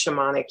was a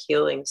shamanic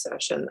healing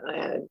session that I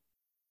had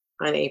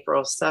on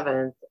April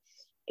 7th.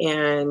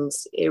 And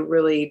it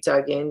really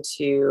dug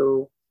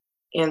into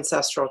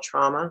ancestral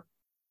trauma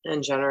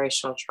and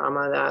generational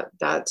trauma.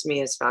 That to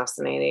me is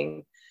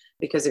fascinating,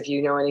 because if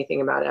you know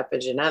anything about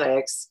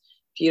epigenetics,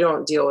 if you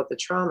don't deal with the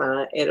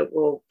trauma, it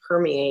will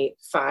permeate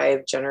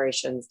 5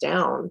 generations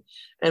down.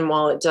 And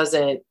while it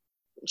doesn't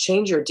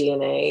change your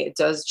DNA, it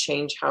does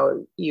change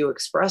how you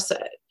express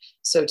it.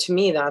 So to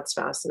me, that's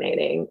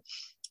fascinating.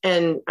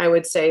 And I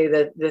would say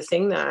that the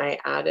thing that I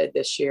added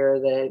this year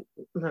that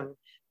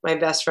my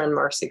best friend,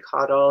 Marcy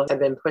Cottle, had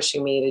been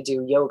pushing me to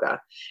do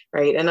yoga,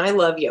 right? And I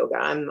love yoga.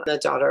 I'm the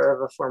daughter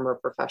of a former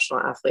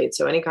professional athlete.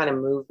 So any kind of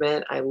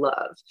movement I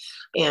love.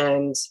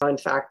 And in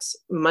fact,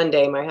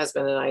 Monday, my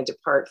husband and I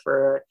depart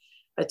for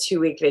a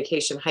 2-week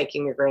vacation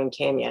hiking the Grand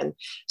Canyon.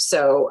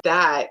 So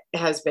that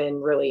has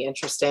been really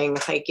interesting,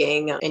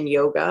 hiking and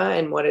yoga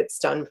and what it's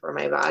done for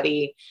my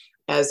body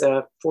as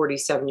a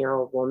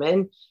 47-year-old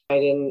woman. I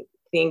didn't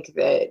think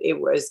that it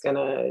was going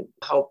to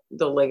help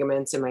the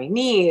ligaments in my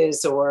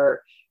knees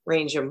or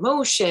range of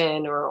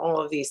motion or all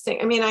of these things.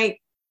 I mean,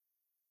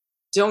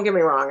 don't get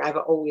me wrong, I've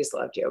always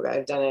loved yoga.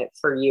 I've done it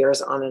for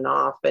years on and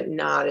off, but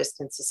not as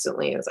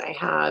consistently as I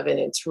have. And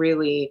it's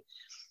really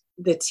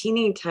the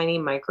teeny tiny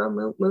micro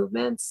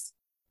movements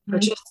are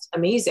just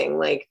amazing.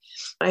 Like,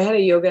 I had a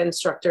yoga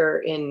instructor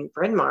in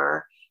Bryn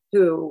Mawr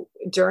who,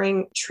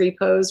 during tree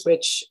pose,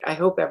 which I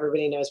hope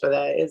everybody knows what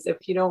that is if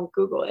you don't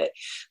Google it,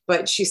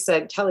 but she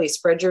said, Kelly,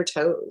 spread your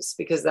toes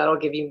because that'll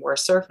give you more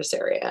surface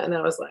area. And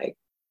I was like,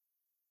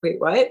 wait,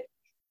 what?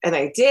 And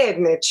I did,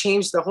 and it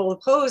changed the whole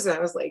pose. And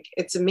I was like,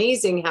 it's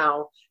amazing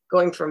how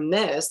going from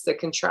this, the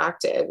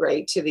contracted,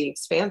 right, to the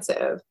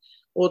expansive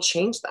will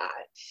change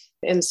that.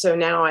 And so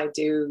now I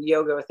do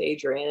yoga with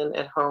Adrienne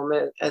at home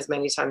as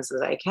many times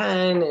as I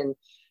can. And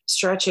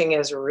stretching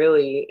is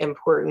really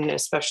important,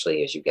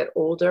 especially as you get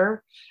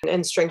older,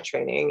 and strength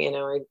training. You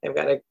know, I've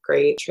got a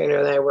great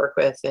trainer that I work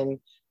with, and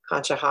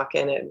Concha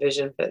Hawken at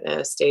Vision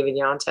Fitness, David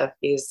Yontef,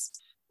 he's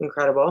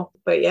incredible.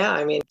 But yeah,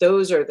 I mean,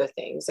 those are the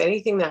things.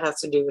 Anything that has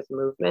to do with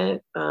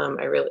movement,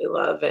 I really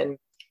love. And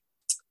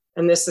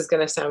this is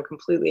going to sound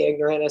completely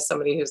ignorant as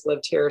somebody who's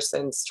lived here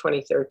since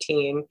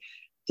 2013.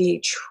 The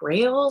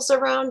trails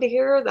around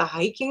here, the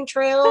hiking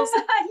trails.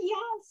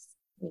 Yes.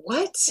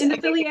 What? In the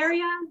Philly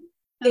area?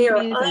 They are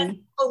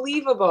amazing.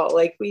 Unbelievable.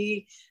 Like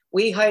we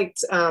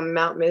hiked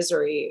Mount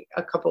Misery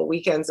a couple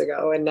weekends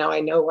ago, and now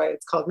I know why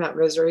it's called Mount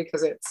Misery,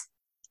 because it's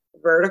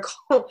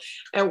vertical,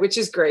 and which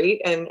is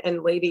great.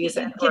 And ladies,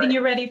 Getting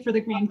you ready for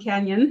the Grand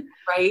Canyon,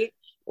 right?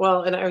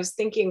 Well, and I was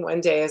thinking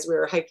one day as we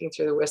were hiking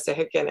through the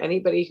Wissahickon,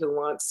 anybody who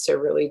wants to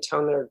really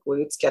tone their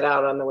glutes, get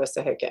out on the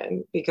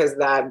Wissahickon, because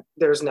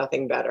there's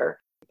nothing better.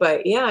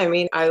 But yeah, I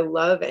mean, I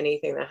love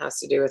anything that has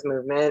to do with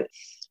movement.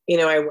 You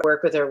know, I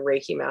work with a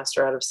Reiki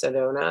master out of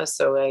Sedona,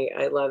 so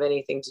I love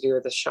anything to do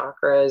with the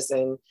chakras.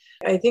 And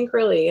I think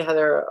really,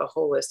 Heather, a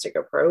holistic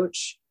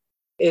approach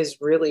is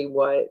really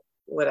what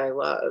I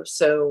love.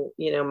 So,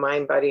 you know,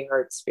 mind, body,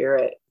 heart,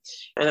 spirit.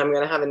 And I'm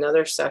going to have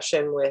another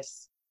session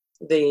with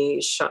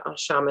the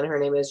shaman. Her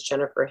name is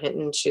Jennifer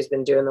Hinton. She's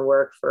been doing the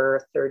work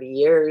for 30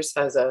 years,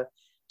 has a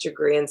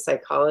degree in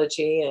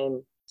psychology.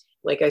 And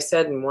like I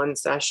said, in one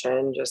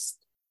session, just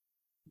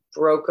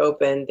broke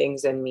open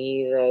things in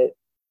me that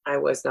I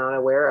was not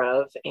aware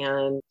of.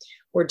 And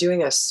we're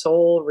doing a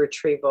soul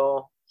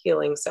retrieval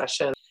healing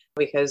session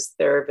because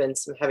there have been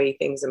some heavy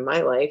things in my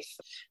life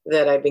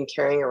that I've been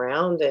carrying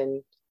around.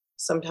 And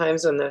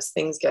sometimes when those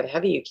things get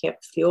heavy, you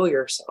can't feel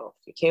yourself.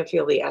 You can't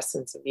feel the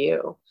essence of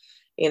you,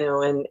 you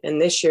know,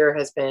 and this year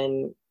has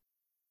been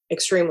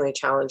extremely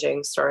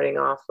challenging, starting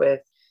off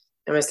with,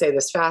 I'm going to say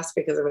this fast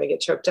because I'm going to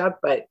get choked up,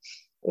 but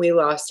we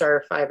lost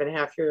our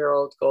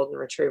 5.5-year-old golden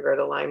retriever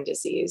to Lyme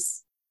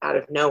disease out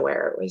of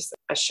nowhere. It was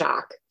a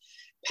shock.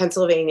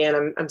 Pennsylvania,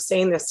 and I'm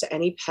saying this to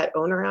any pet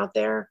owner out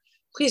there,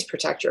 please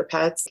protect your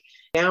pets.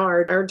 Now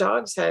our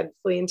dogs had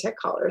flea and tick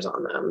collars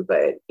on them,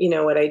 but you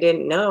know what I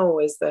didn't know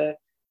was the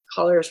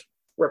collars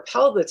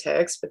repel the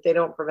ticks, but they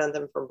don't prevent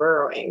them from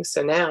burrowing.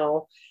 So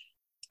now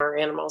our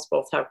animals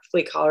both have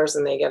flea collars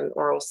and they get an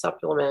oral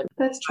supplement.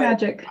 That's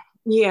tragic.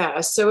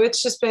 Yeah. So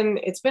it's been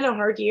a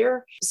hard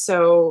year.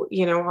 So,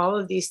 you know, all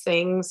of these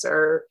things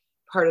are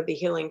part of the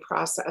healing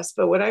process.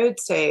 But what I would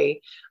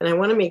say, and I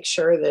want to make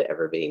sure that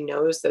everybody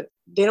knows that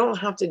they don't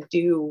have to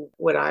do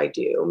what I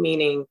do,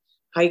 meaning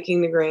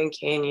hiking the Grand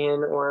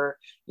Canyon or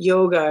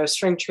yoga,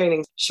 strength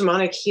training,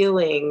 shamanic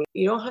healing.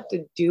 You don't have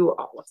to do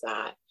all of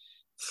that.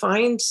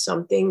 Find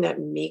something that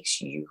makes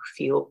you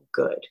feel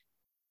good,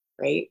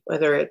 right?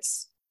 Whether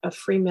it's a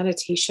free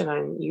meditation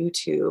on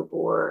YouTube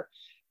or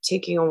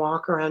taking a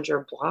walk around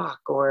your block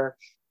or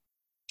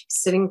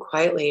sitting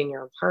quietly in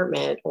your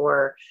apartment,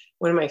 or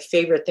one of my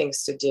favorite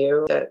things to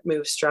do that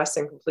moves stress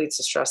and completes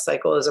the stress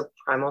cycle is a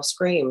primal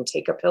scream.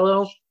 Take a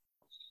pillow,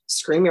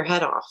 scream your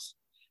head off.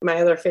 My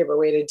other favorite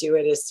way to do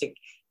it is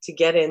to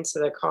get into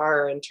the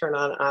car and turn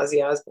on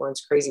Ozzy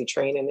Osbourne's Crazy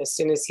Train. And as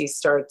soon as he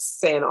starts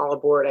saying all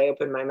aboard, I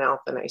open my mouth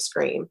and I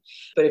scream.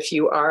 But if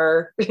you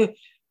are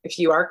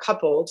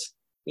coupled,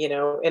 you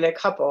know, in a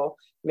couple,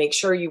 Make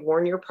sure you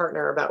warn your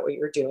partner about what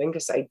you're doing,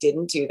 because I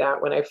didn't do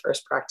that when I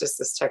first practiced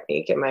this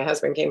technique, and my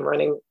husband came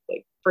running,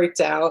 like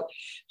freaked out,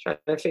 trying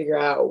to figure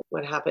out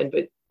what happened.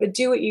 But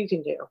do what you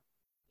can do.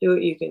 Do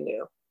what you can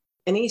do.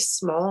 Any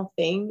small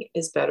thing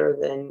is better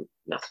than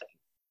nothing.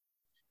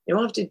 You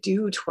don't have to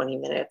do 20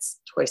 minutes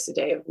twice a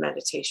day of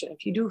meditation.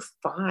 If you do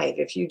 5,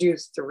 if you do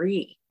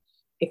 3,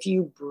 if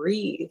you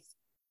breathe,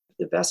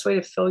 the best way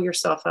to fill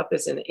yourself up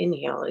is an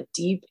inhale, a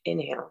deep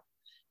inhale.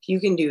 If you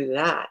can do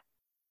that,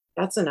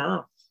 that's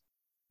enough.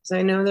 Because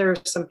I know there are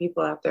some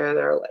people out there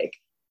that are like,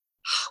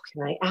 how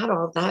can I add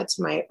all that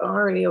to my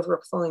already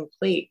overflowing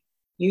plate?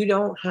 You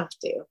don't have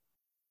to.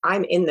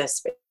 I'm in this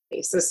space.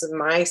 This is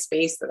my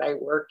space that I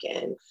work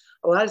in.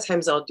 A lot of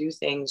times I'll do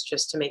things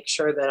just to make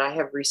sure that I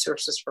have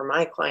resources for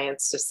my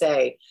clients to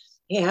say,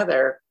 hey,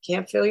 Heather,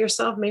 can't feel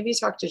yourself? Maybe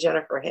talk to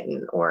Jennifer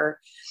Hinton. Or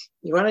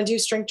you want to do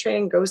strength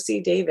training, go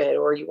see David.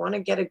 Or you want to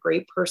get a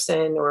great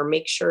person or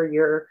make sure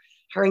your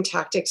hiring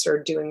tactics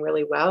are doing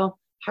really well,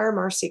 hire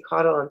Marcy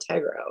Caudill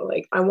Integro.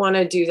 Like, I want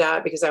to do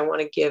that because I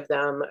want to give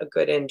them a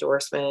good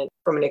endorsement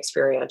from an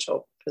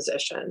experiential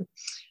position.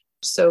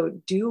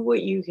 So do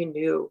what you can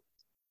do.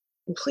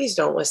 And please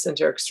don't listen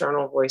to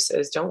external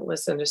voices. Don't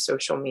listen to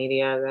social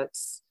media.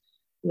 That's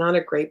not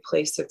a great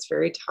place. It's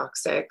very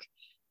toxic.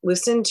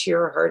 Listen to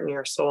your heart and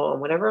your soul, and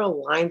whatever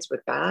aligns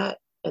with that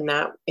and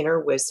that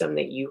inner wisdom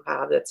that you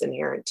have that's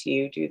inherent to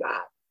you, do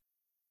that.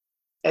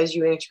 As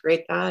you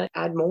integrate that,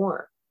 add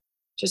more.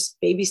 Just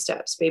baby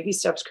steps. Baby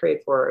steps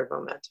create forward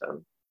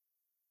momentum.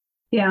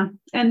 Yeah.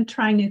 And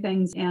trying new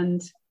things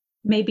and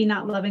maybe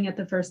not loving it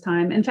the first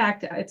time. In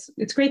fact,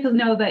 it's great to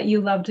know that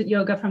you loved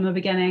yoga from the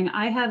beginning.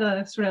 I had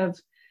a sort of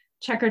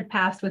checkered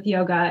past with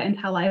yoga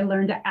until I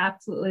learned to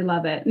absolutely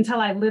love it, until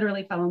I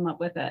literally fell in love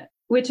with it,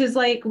 which is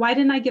like, why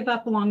didn't I give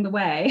up along the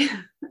way?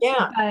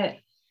 Yeah. But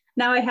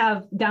now I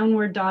have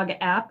Downward Dog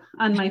app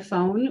on my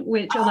phone,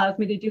 which allows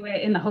me to do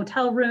it in the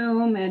hotel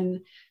room and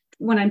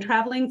when I'm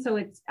traveling.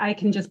 So I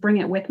can just bring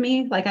it with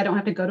me. Like, I don't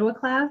have to go to a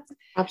class.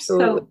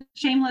 Absolutely. So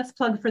shameless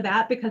plug for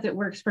that, because it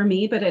works for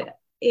me, but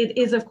it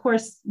is, of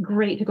course,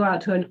 great to go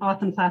out to an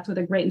awesome class with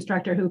a great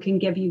instructor who can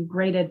give you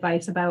great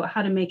advice about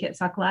how to make it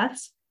suck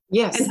less.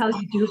 Yes. Until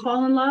you do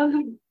fall in love.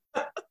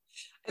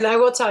 And I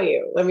will tell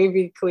you, let me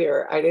be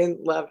clear. I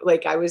didn't love,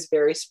 like, I was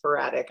very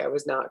sporadic. I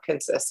was not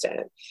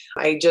consistent.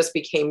 I just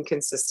became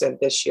consistent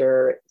this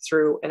year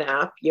through an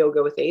app,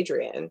 Yoga with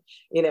Adrienne,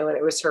 and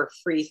it was her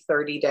free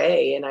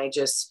 30-day. And I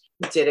just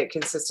did it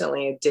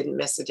consistently. I didn't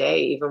miss a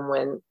day, even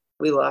when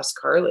we lost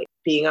Carly.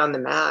 Being on the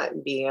mat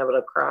and being able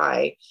to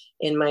cry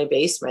in my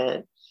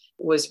basement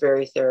was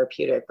very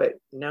therapeutic. But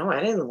no, I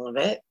didn't love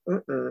it.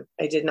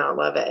 I did not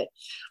love it.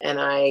 And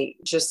I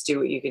just do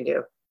what you can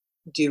do.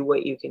 Do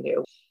what you can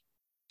do.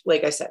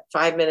 Like I said,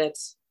 5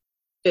 minutes,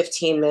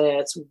 15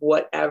 minutes,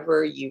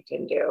 whatever you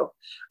can do.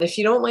 If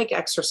you don't like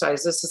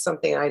exercise, this is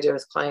something I do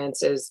with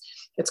clients,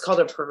 it's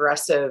called a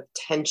progressive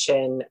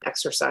tension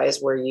exercise,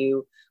 where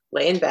you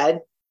lay in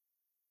bed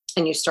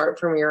and you start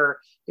from your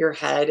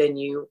head and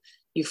you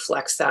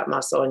flex that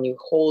muscle and you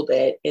hold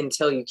it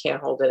until you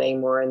can't hold it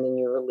anymore. And then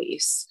you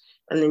release.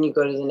 And then you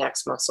go to the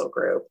next muscle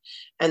group.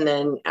 And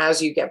then as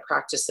you get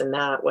practice in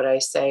that, what I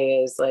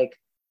say is, like,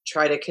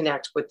 try to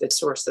connect with the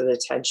source of the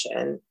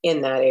tension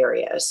in that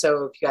area.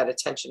 So if you got a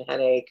tension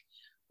headache,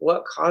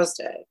 what caused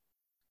it?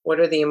 What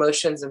are the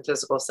emotions and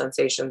physical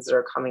sensations that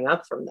are coming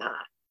up from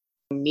that?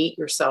 Meet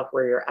yourself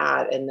where you're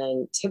at. And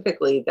then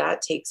typically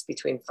that takes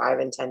between 5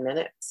 and 10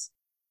 minutes.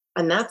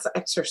 And that's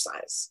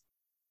exercise.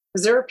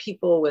 Because there are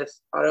people with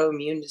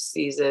autoimmune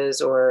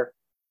diseases or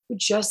who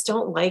just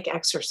don't like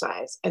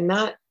exercise. And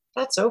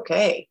that's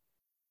okay.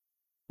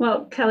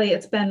 Well, Kelly,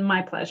 it's been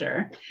my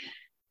pleasure.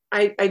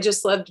 I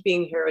just loved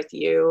being here with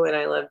you, and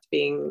I loved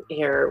being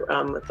here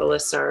with the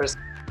listeners.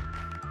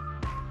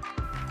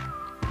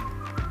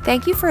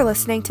 Thank you for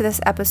listening to this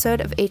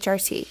episode of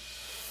HRT.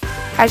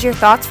 As your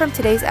thoughts from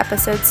today's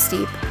episode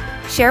steep,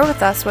 share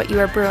with us what you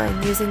are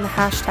brewing using the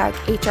hashtag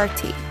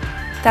HRT.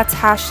 That's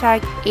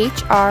hashtag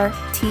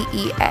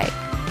HRTEA.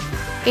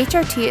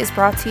 HRT is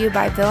brought to you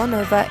by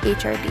Villanova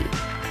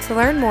HRD. To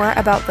learn more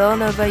about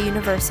Villanova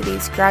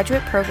University's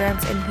graduate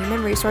programs in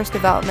human resource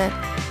development,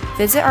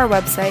 visit our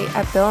website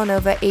at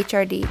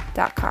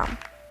villanovahrd.com.